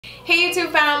Hey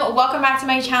YouTube fam, welcome back to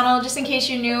my channel. Just in case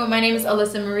you're new, my name is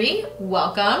Alyssa Marie.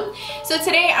 Welcome. So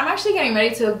today I'm actually getting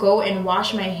ready to go and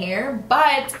wash my hair,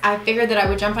 but I figured that I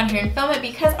would jump on here and film it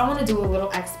because I want to do a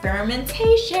little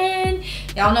experimentation.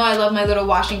 Y'all know I love my little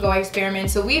wash and go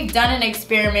experiment. So we've done an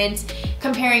experiment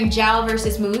comparing gel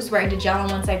versus mousse, where I did gel on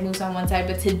one side, mousse on one side,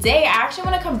 but today I actually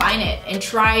want to combine it and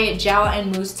try gel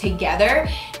and mousse together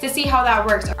to see how that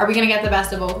works. Are we gonna get the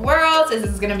best of both worlds? Is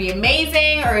this gonna be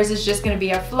amazing, or is this just gonna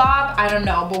be a flop? I don't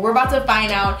know, but we're about to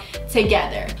find out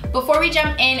together. Before we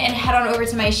jump in and head on over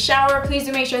to my shower, please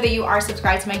do make sure that you are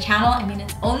subscribed to my channel. I mean,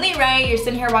 it's only right. You're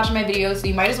sitting here watching my videos, so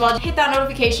you might as well hit that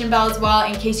notification bell as well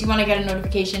in case you want to get a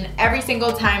notification every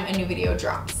single time a new video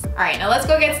drops. All right, now let's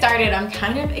go get started. I'm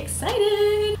kind of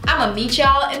excited. I'm gonna meet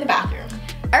y'all in the bathroom.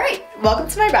 All right, welcome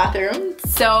to my bathroom.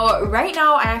 So right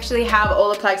now I actually have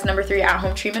Olaplex No. 3 at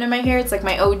home treatment in my hair. It's like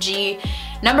my OG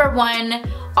 #1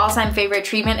 all-time favorite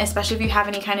treatment, especially if you have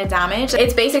any kind of damage.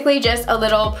 It's basically just a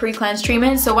little pre-cleanse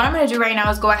treatment. So what I'm gonna do right now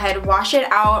is go ahead, wash it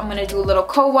out. I'm gonna do a little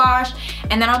co-wash,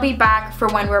 and then I'll be back for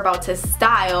when we're about to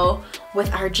style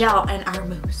with our gel and our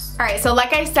mousse. All right, so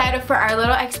like I said, for our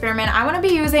little experiment, I wanna be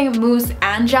using mousse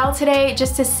and gel today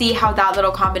just to see how that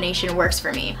little combination works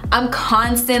for me. I'm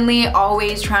constantly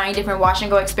always trying different wash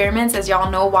and go experiments. As y'all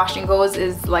know, wash and goes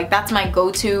is like, that's my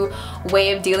go-to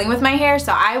way of dealing with my hair.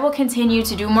 So I will continue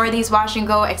to do more of these wash and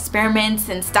go experiments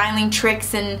and styling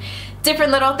tricks and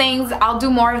different little things. I'll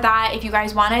do more of that if you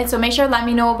guys want it. So make sure to let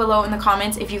me know below in the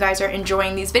comments if you guys are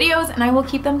enjoying these videos, and I will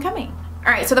keep them coming.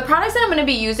 Alright, so the products that I'm going to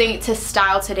be using to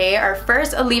style today are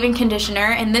first a leave-in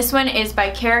conditioner, and this one is by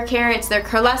Care. It's their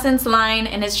Curlescence line,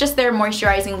 and it's just their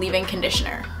moisturizing leave-in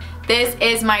conditioner. This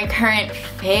is my current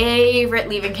favorite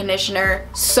leave-in conditioner.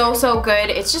 So good.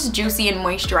 It's just juicy and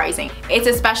moisturizing. It's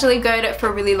especially good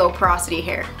for really low porosity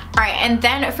hair. Alright, and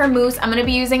then for mousse, I'm going to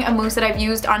be using a mousse that I've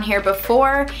used on here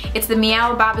before. It's the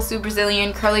Miel Babasu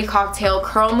Brazilian Curly Cocktail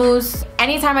Curl Mousse.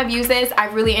 Anytime I've used this,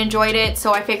 I've really enjoyed it,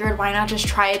 so I figured why not just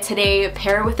try it today,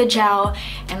 pair it with the gel,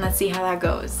 and let's see how that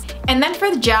goes. And then for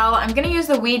the gel, I'm going to use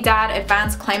the WeDad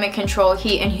Advanced Climate Control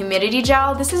Heat and Humidity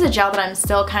Gel. This is a gel that I'm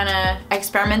still kind of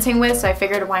experimenting with, so I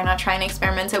figured why not try and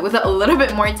experiment it with it a little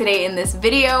bit more today in this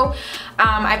video.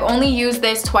 I've only used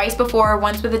this twice before,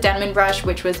 once with a Denman brush,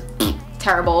 which was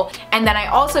terrible, and then I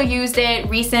also used it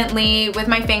recently with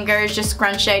my fingers, just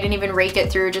scrunched it. I didn't even rake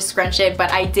it through, just scrunched it,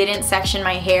 but I didn't section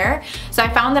my hair. So I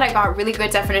found that I got really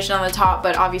good definition on the top,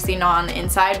 but obviously not on the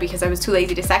inside because I was too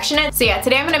lazy to section it. So yeah,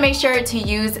 today I'm gonna make sure to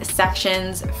use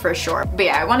sections for sure. But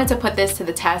yeah, I wanted to put this to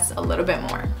the test a little bit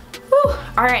more. Whew.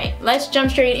 All right, let's jump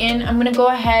straight in. I'm gonna go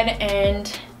ahead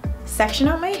and section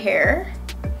out my hair.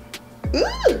 Ooh!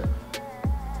 Oh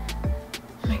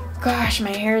my gosh,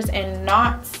 my hair's in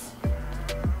knots.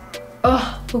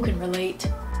 Oh, who can relate?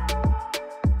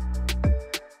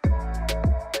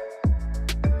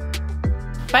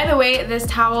 By the way, this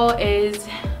towel is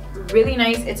really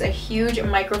nice. It's a huge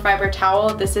microfiber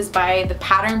towel. This is by the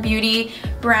Pattern Beauty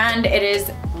brand. It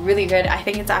is really good. I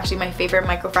think it's actually my favorite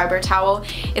microfiber towel.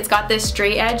 It's got this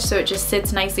straight edge, so it just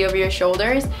sits nicely over your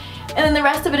shoulders. And then the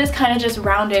rest of it is kind of just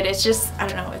rounded. It's just, I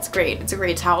don't know, it's great. It's a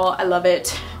great towel. I love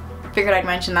it. Figured I'd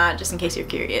mention that just in case you're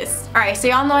curious. Alright, so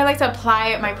y'all know I like to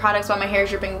apply my products while my hair is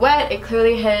dripping wet. It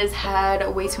clearly has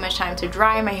had way too much time to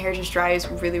dry. My hair just dries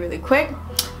really quick.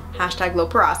 Hashtag low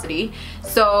porosity.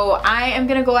 So I am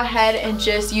gonna go ahead and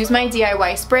just use my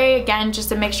DIY spray. Again,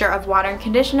 just a mixture of water and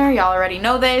conditioner. Y'all already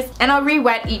know this. And I'll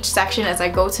re-wet each section as I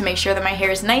go to make sure that my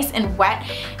hair is nice and wet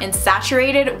and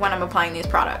saturated when I'm applying these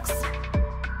products.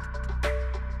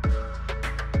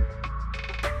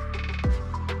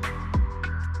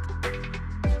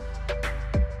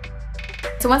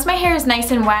 So once my hair is nice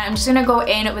and wet, I'm just gonna go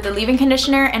in with a leave-in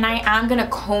conditioner, and I am gonna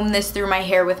comb this through my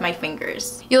hair with my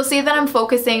fingers. You'll see that I'm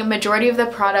focusing a majority of the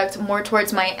product more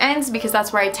towards my ends because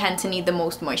that's where I tend to need the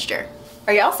most moisture.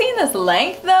 Are y'all seeing this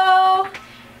length though?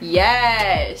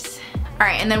 Yes.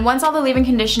 Alright, and then once all the leave-in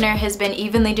conditioner has been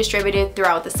evenly distributed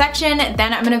throughout the section,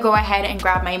 then I'm gonna go ahead and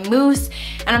grab my mousse,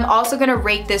 and I'm also gonna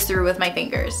rake this through with my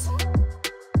fingers.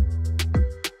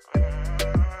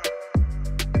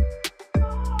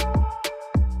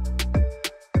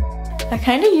 I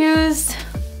kind of used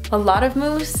a lot of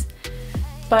mousse,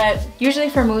 but usually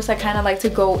for mousse I kind of like to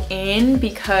go in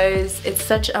because it's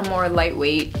such a more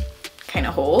lightweight kind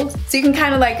of hold. So you can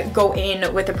kind of like go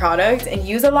in with the product and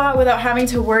use a lot without having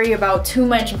to worry about too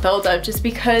much buildup, just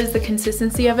because the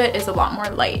consistency of it is a lot more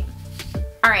light.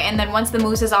 Alright, and then once the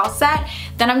mousse is all set,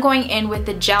 then I'm going in with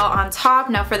the gel on top.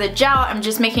 Now for the gel, I'm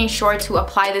just making sure to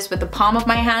apply this with the palm of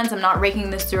my hands. I'm not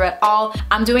raking this through at all.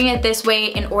 I'm doing it this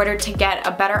way in order to get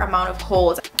a better amount of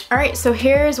holds. Alright, so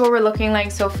here's what we're looking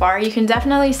like so far. You can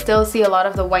definitely still see a lot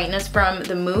of the whiteness from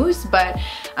the mousse, but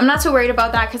I'm not too worried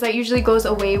about that because that usually goes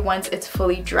away once it's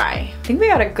fully dry. I think we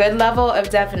got a good level of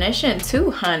definition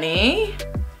too, honey.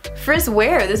 Frizz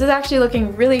wear, this is actually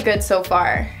looking really good so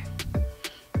far.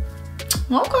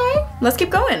 Okay, let's keep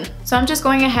going. So I'm just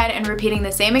going ahead and repeating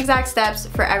the same exact steps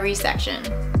for every section.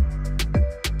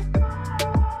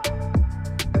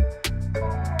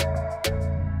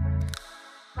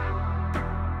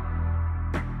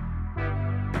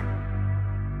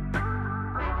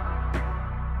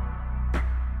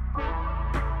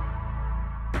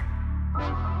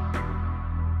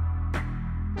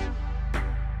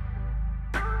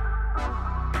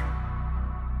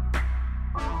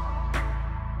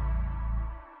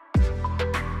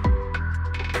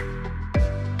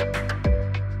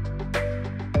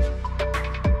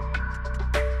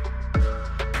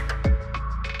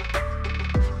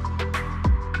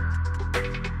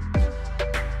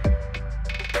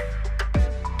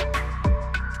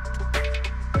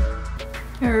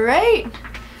 Alright,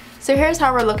 so here's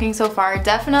how we're looking so far.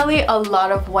 Definitely a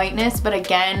lot of whiteness, but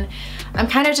again, I'm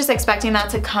kind of just expecting that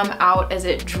to come out as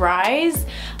it dries.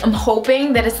 I'm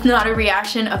hoping that it's not a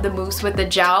reaction of the mousse with the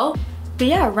gel. But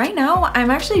yeah, right now,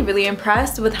 I'm actually really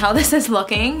impressed with how this is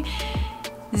looking.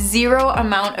 Zero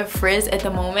amount of frizz at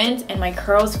the moment, and my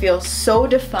curls feel so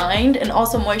defined and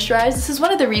also moisturized. This is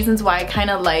one of the reasons why I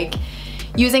kind of like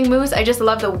using mousse. I just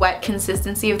love the wet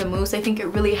consistency of the mousse. I think it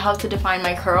really helps to define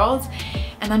my curls.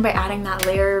 And then by adding that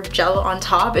layer of gel on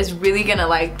top is really gonna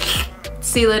like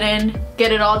seal it in,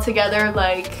 get it all together.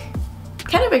 Like,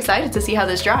 kind of excited to see how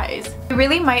this dries. I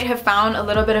really might have found a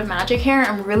little bit of magic here.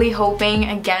 I'm really hoping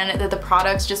again that the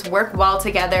products just work well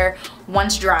together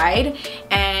once dried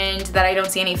and that I don't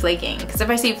see any flaking. Because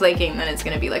if I see flaking, then it's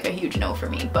gonna be like a huge no for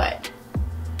me. But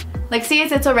like, see,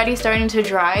 it's already starting to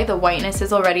dry. The whiteness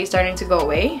is already starting to go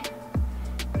away.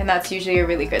 And that's usually a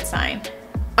really good sign.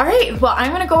 Alright, well,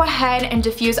 I'm gonna go ahead and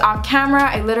diffuse off camera.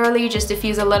 I literally just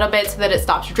diffuse a little bit so that it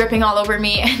stops dripping all over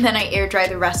me, and then I air dry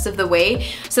the rest of the way.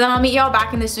 So then I'll meet y'all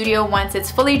back in the studio once it's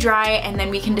fully dry, and then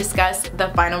we can discuss the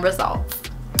final results.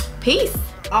 Peace!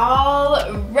 Alrighty,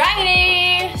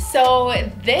 so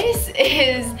this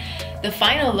is the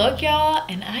final look, y'all,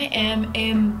 and I am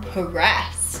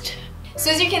impressed.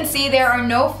 So as you can see, there are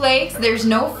no flakes, there's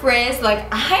no frizz. Like,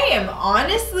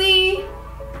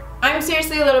 I'm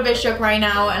seriously a little bit shook right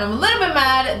now, and I'm a little bit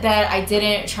mad that I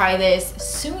didn't try this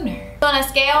sooner. So on a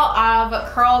scale of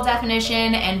curl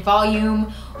definition and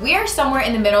volume, we are somewhere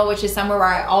in the middle, which is somewhere where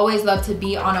I always love to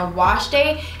be on a wash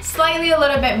day. Slightly a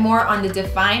little bit more on the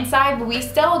defined side, but we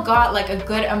still got like a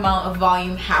good amount of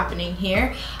volume happening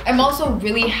here. I'm also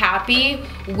really happy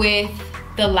with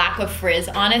the lack of frizz,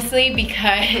 honestly,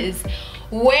 because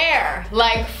where?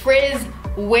 Like, frizz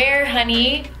where,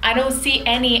 honey? I don't see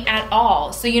any at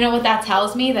all. So you know what that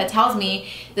tells me? That tells me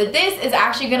that this is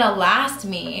actually gonna last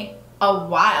me a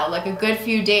while, like a good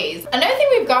few days. Another thing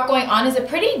we've got going on is a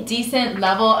pretty decent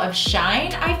level of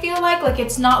shine, I feel like. Like,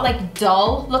 it's not like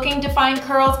dull looking defined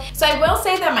curls. So I will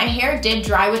say that my hair did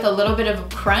dry with a little bit of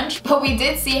a crunch, but we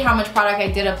did see how much product I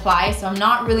did apply, so I'm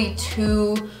not really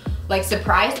too like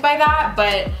surprised by that.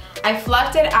 But I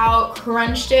fluffed it out,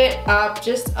 crunched it up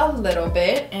just a little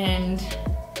bit, and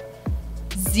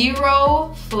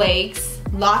zero flakes,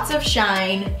 lots of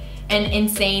shine, and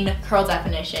insane curl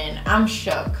definition. I'm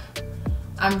shook.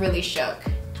 I'm really shook.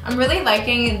 I'm really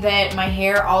liking that my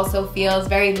hair also feels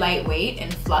very lightweight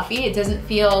and fluffy. It doesn't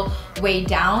feel weighed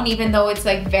down, even though it's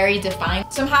like very defined.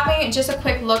 So I'm having just a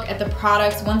quick look at the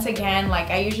products. Once again,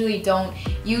 like, I usually don't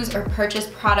use or purchase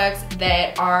products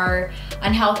that are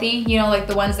unhealthy, you know, like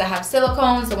the ones that have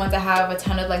silicones, the ones that have a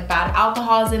ton of like bad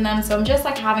alcohols in them. So I'm just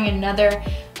like having another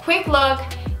quick look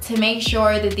to make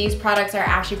sure that these products are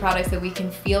actually products that we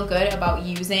can feel good about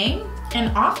using.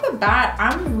 And off the bat,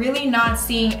 I'm really not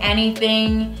seeing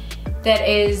anything that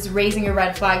is raising a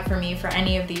red flag for me for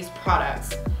any of these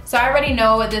products. So I already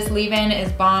know this leave-in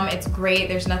is bomb, it's great,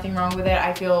 there's nothing wrong with it.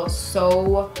 I feel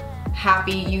so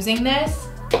happy using this.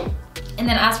 And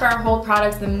then as for our whole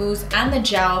products, the mousse and the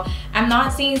gel, I'm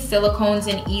not seeing silicones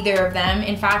in either of them.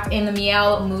 In fact, in the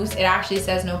Miel mousse, it actually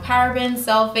says no parabens,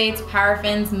 sulfates,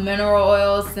 paraffins, mineral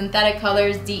oils, synthetic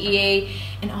colors, DEA,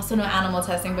 and also no animal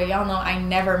testing. But y'all know I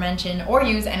never mention or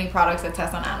use any products that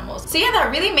test on animals. So yeah,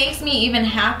 that really makes me even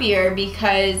happier,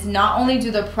 because not only do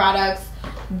the products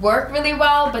work really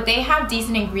well, but they have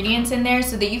decent ingredients in there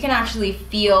so that you can actually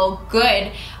feel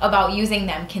good about using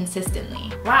them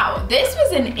consistently. Wow, this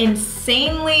was an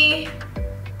insanely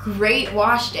great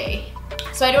wash day.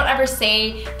 So I don't ever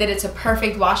say that it's a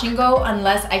perfect wash and go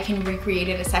unless I can recreate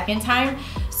it a second time.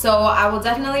 So I will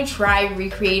definitely try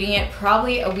recreating it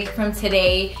probably a week from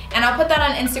today. And I'll put that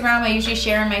on Instagram. I usually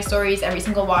share in my stories every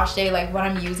single wash day, like what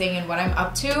I'm using and what I'm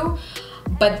up to.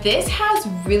 But this has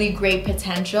really great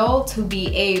potential to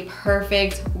be a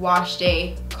perfect wash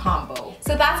day combo.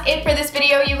 So that's it for this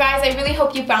video, you guys. I really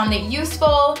hope you found it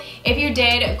useful. If you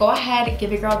did, go ahead,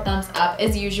 give your girl a thumbs up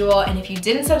as usual. And if you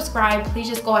didn't subscribe, please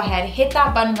just go ahead, hit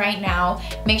that button right now.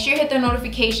 Make sure you hit the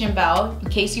notification bell in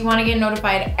case you want to get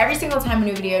notified every single time a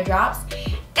new video drops.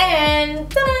 And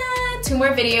ta-da, 2 more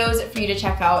videos for you to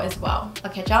check out as well.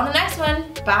 I'll catch y'all in the next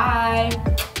one.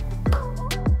 Bye.